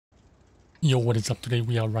Yo, what is up? Today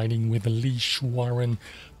we are riding with Lee Schwaran,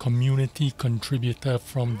 community contributor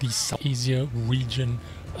from the South Asia region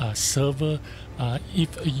server.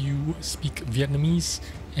 If you speak Vietnamese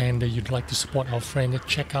and you'd like to support our friend,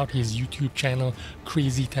 check out his YouTube channel,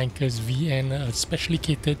 CrazyTankersVN, especially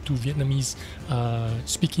catered to Vietnamese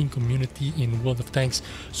speaking community in World of Tanks.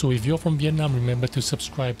 So if you're from Vietnam, remember to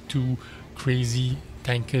subscribe to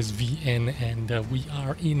CrazyTankersVN, and we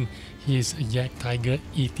are in his Jagdtiger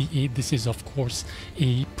 88. This is of course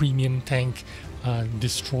a premium tank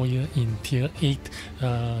destroyer in tier 8.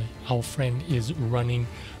 Our friend is running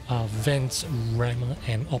vents, rammer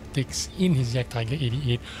and optics in his Jagdtiger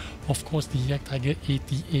 88. Of course, the Jagdtiger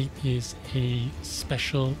 88 is a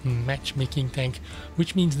special matchmaking tank,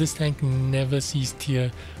 which means this tank never sees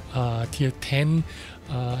tier 10.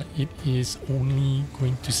 It is only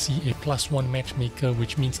going to see a +1 matchmaker,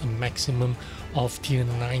 which means a maximum of tier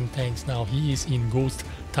 9 tanks. Now he is in Ghost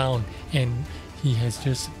Town and he has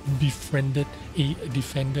just befriended a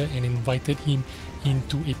defender and invited him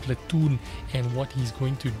into a platoon, and what he's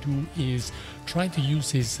going to do is try to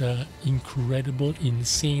use his incredible,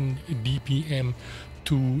 insane DPM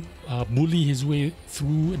to bully his way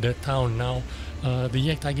through the town. Now the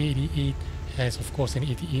Jagdtiger 88 has of course an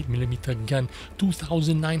 88mm gun,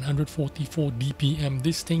 2944 DPM.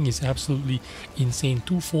 This thing is absolutely insane.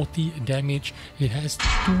 240 damage. It has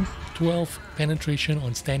 212 penetration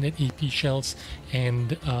on standard AP shells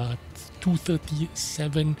and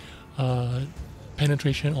 237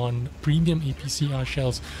 penetration on premium APCR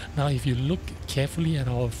shells. Now if you look carefully at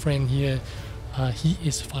our friend here, he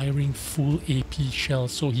is firing full AP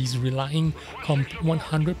shells, so he's relying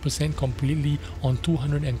 100% completely on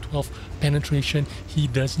 212 penetration. He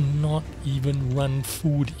does not even run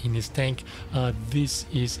food in his tank. This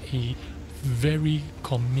is a very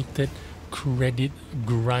committed credit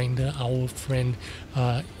grinder. Our friend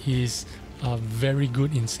is very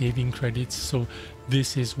good in saving credits, so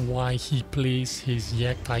this is why he plays his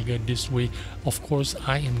Jagdtiger this way. Of course,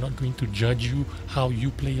 I am not going to judge you how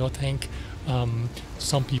you play your tank.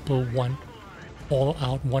 Some people want all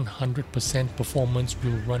out 100% performance,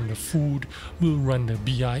 will run the food, will run the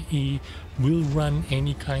BIA, will run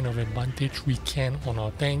any kind of advantage we can on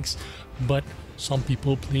our tanks. But some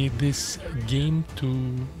people play this game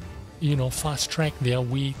to, you know, fast track their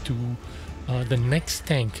way to the next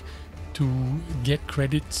tank, to get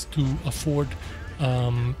credits to afford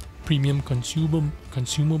premium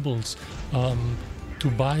consumables, to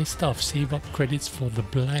buy stuff, save up credits for the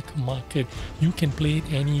black market. You can play it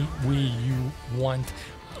any way you want.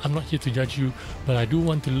 I'm not here to judge you, but I do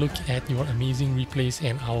want to look at your amazing replays,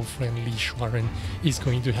 and our friend Lee Schwaran is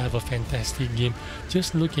going to have a fantastic game.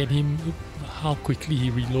 Just look at him, how quickly he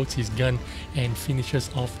reloads his gun and finishes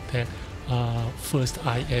off that first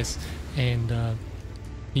IS, and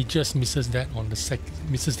he just misses that on the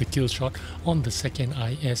misses the kill shot on the second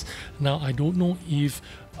IS. Now I don't know if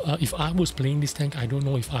I was playing this tank, I don't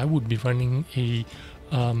know if I would be running a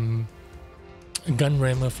gun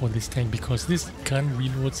rammer for this tank, because this gun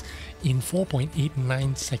reloads in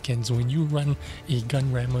 4.89 seconds. When you run a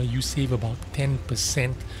gun rammer, you save about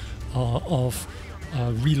 10% of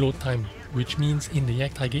reload time, which means in the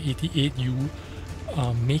Jagdtiger 88 you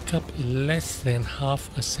make up less than half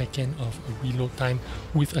a second of a reload time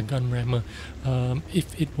with a gun rammer.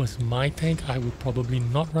 If it was my tank, I would probably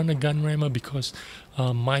not run a gun rammer, because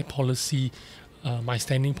my policy, my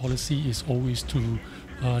standing policy is always to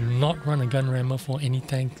not run a gun rammer for any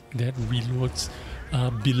tank that reloads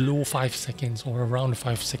below 5 seconds or around the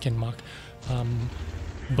 5-second mark.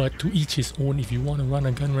 But to each his own. If you want to run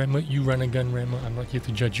a gun rammer, you run a gun rammer. I'm not here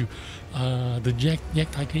to judge you. The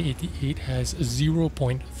Jagdtiger 88 has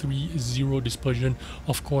 0.30 dispersion.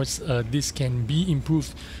 Of course, this can be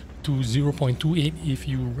improved to 0.28 if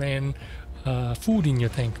you ran food in your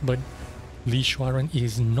tank. But Lee Schwaran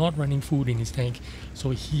is not running food in his tank,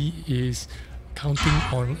 so he is counting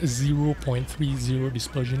on 0.30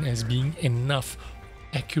 dispersion as being enough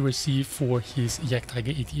accuracy for his Jagdtiger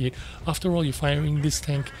 88. After all, you're firing this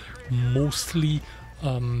tank mostly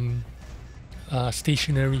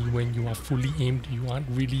stationary. When you are fully aimed, you aren't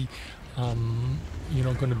really you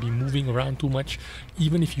know, going to be moving around too much.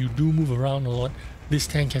 Even if you do move around a lot, this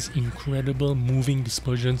tank has incredible moving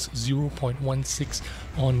dispersions, 0.16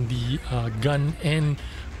 on the gun and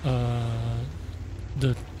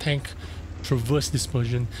the tank traverse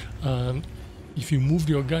dispersion. If you moved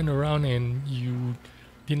your gun around and you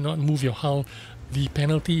did not move your hull, the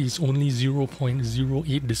penalty is only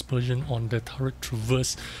 0.08 dispersion on the turret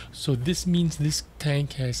traverse. So this means this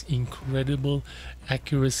tank has incredible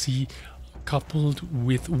accuracy, coupled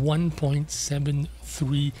with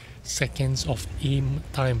 1.73 seconds of aim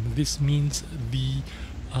time. This means the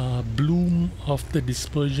bloom of the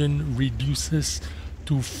dispersion reduces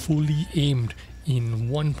to fully aimed in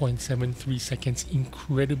 1.73 seconds.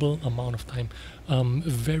 Incredible amount of time.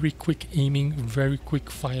 Very quick aiming, very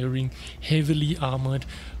quick firing, heavily armored.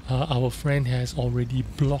 Our friend has already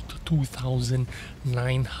blocked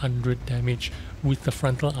 2,900 damage with the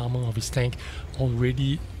frontal armor of his tank,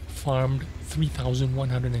 already farmed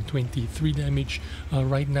 3,123 damage.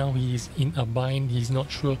 Right now he is in a bind. He's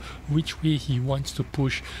not sure which way he wants to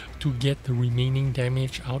push to get the remaining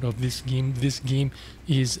damage out of this game. This game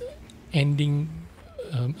is ending,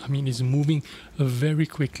 is moving very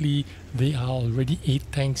quickly. They are already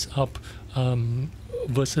 8 tanks up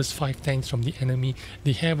versus 5 tanks from the enemy.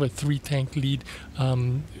 They have a 3 tank lead.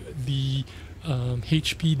 The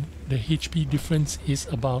HP difference is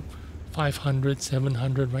about 500,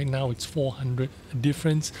 700. Right now it's 400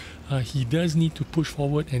 difference. He does need to push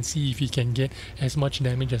forward and see if he can get as much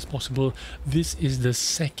damage as possible. This is the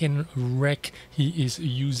second wreck he is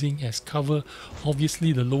using as cover.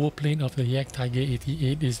 Obviously the lower plane of the Jagdtiger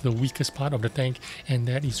 88 is the weakest part of the tank, and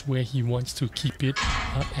that is where he wants to keep it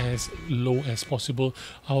as low as possible.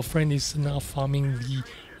 Our friend is now farming the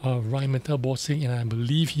Rheinmetall Borsig, and I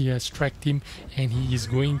believe he has tracked him, and he is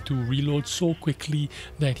going to reload so quickly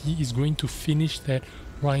that he is going to finish that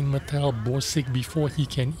Rheinmetall Borsig before he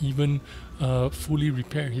can even fully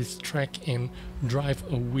repair his track and drive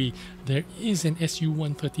away. There is an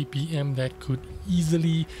Su-130 PM that could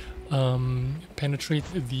easily penetrate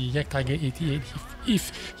the Jagdtiger 88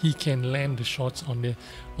 if he can land the shots on the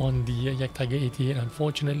Jagdtiger 88.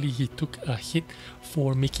 Unfortunately, he took a hit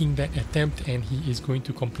for making that attempt, and he is going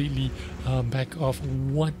to completely back off.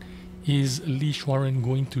 What is Lee Schwarin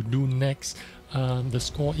going to do next? The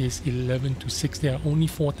score is 11-6. There are only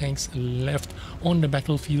 4 tanks left on the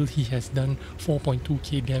battlefield. He has done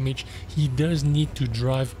 4.2k damage. He does need to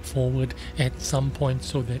drive forward at some point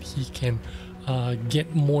so that he can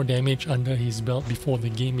get more damage under his belt before the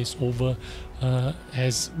game is over.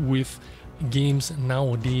 As with games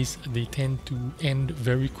nowadays, they tend to end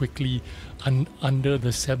very quickly under the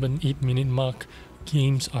 7-8 minute mark.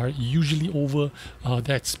 Games are usually over.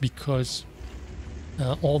 That's because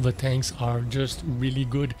all the tanks are just really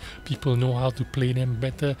good. People know how to play them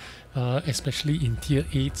better, especially in tier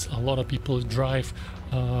 8s. A lot of people drive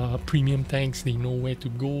premium tanks. They know where to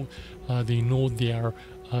go. They know their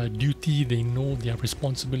duty, they know their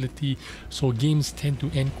responsibility, so games tend to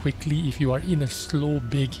end quickly. If you are in a slow,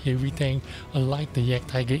 big, heavy tank like the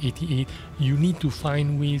Jagdtiger 88, you need to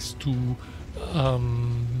find ways to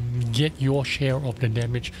get your share of the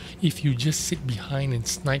damage. If you just sit behind and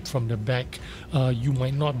snipe from the back, you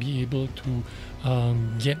might not be able to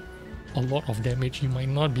get a lot of damage. You might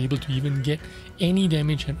not be able to even get any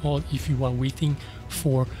damage at all if you are waiting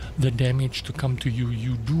for the damage to come to you.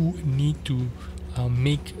 You do need to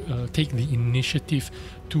take the initiative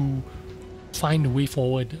to find a way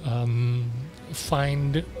forward,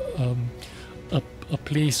 find a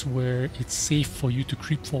place where it's safe for you to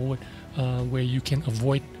creep forward, where you can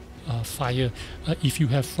avoid fire. If you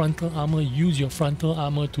have frontal armor, use your frontal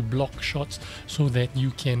armor to block shots so that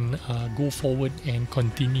you can go forward and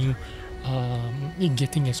continue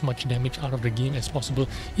getting as much damage out of the game as possible.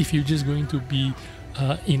 If you're just going to be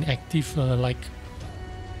inactive, like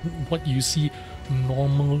what you see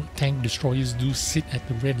normal tank destroyers do, sit at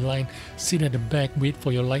the red line, sit at the back, wait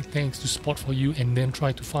for your light tanks to spot for you, and then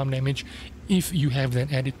try to farm damage. If you have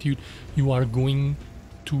that attitude, you are going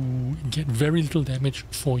to get very little damage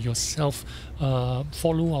for yourself.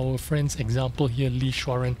 Follow our friend's example here, Lee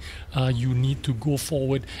Schwarin. You need to go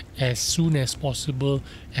forward as soon as possible,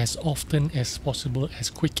 as often as possible, as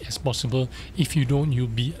quick as possible. If you don't, you'll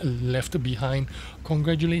be left behind.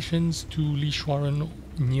 Congratulations to Lee Schwarin,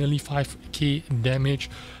 nearly 5k damage,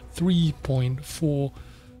 3.4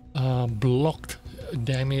 blocked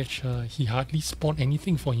damage. He hardly spawned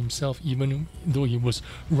anything for himself, even though he was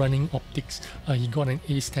running optics. He got an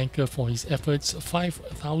ace tanker for his efforts.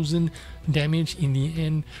 5,000 damage in the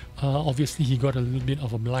end. Obviously he got a little bit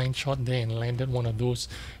of a blind shot there and landed one of those,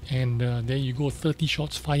 and there you go, 30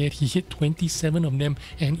 shots fired. He hit 27 of them,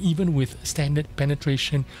 and even with standard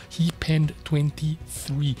penetration, he penned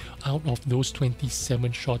 23 out of those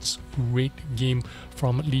 27 shots. Great game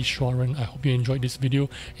from Lee Schwarin. I hope you enjoyed this video,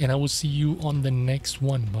 and I will see you on the next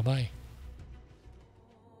one. Bye bye.